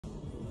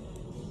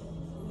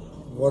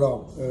Voilà.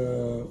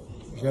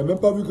 Je n'avais même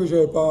pas vu que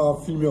j'avais pas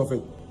filmé en fait.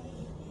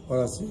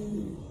 Voilà,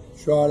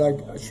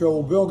 je suis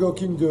au Burger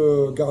King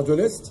de Gare de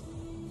l'Est.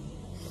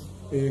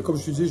 Et comme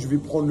je te disais, je vais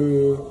prendre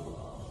le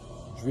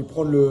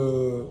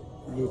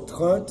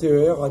train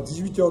TER à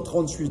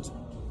 18h38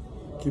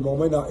 qui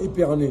m'emmène à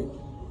Épernay.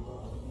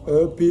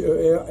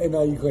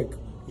 E-P-E-R-N-A-Y.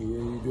 Et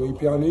de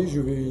Épernay, je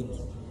vais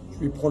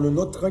prendre un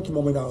autre train qui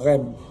m'emmène à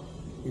Reims.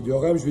 Et de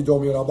Reims, je vais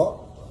dormir là-bas.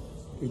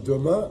 Et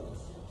demain,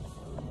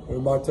 le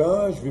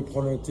matin, je vais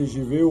prendre un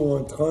TGV ou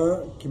un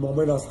train qui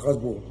m'emmène à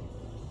Strasbourg.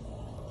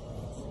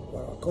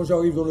 Voilà. Quand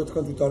j'arrive dans le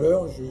train tout à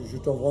l'heure, je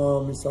t'envoie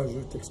un message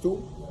texto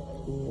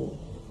pour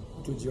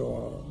te dire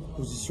la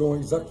position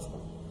exacte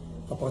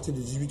à partir de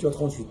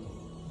 18h38.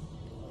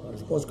 Voilà.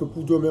 Je pense que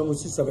pour demain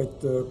aussi, ça va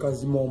être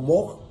quasiment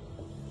mort.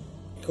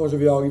 Quand je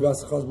vais arriver à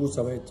Strasbourg,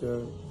 ça va être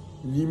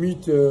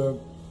limite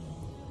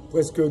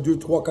presque 2,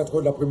 3, 4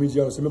 heures de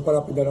l'après-midi. Alors, c'est même pas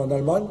la peine d'aller en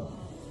Allemagne.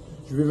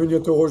 Je vais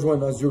venir te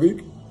rejoindre à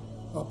Zurich.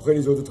 Après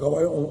les heures de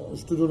travail,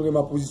 je te donnerai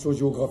ma position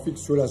géographique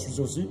sur la Suisse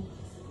aussi.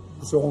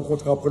 Pour se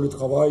rencontrer après le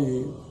travail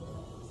et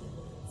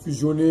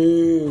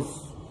fusionner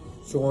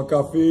sur un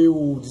café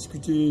ou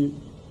discuter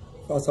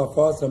face à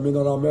face, la main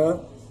dans la main.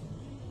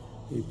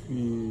 Et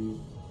puis,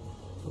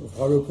 on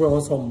fera le point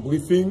ensemble.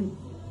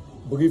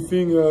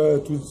 Briefing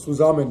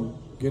zusammen.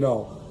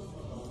 Genau.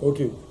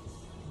 Ok.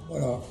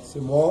 Voilà, c'est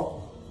moi.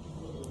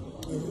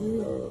 Et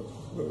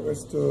le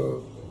reste...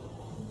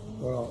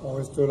 voilà, on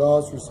reste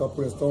là sur ça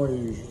pour l'instant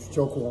et je te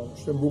tiens au courant.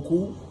 Je t'aime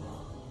beaucoup,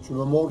 tu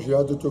me manques, j'ai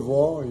hâte de te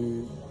voir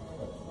et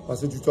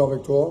passer du temps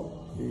avec toi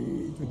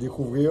et te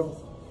découvrir,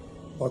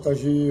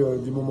 partager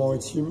des moments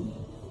intimes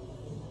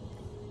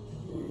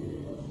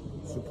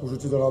et se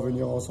projeter dans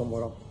l'avenir ensemble.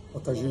 Voilà,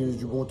 partager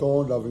du bon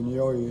temps, de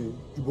l'avenir et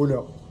du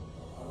bonheur.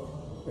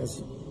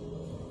 Merci.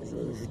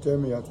 Je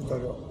t'aime et à tout à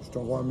l'heure. Je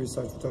t'envoie un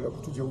message tout à l'heure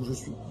pour te dire où je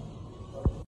suis.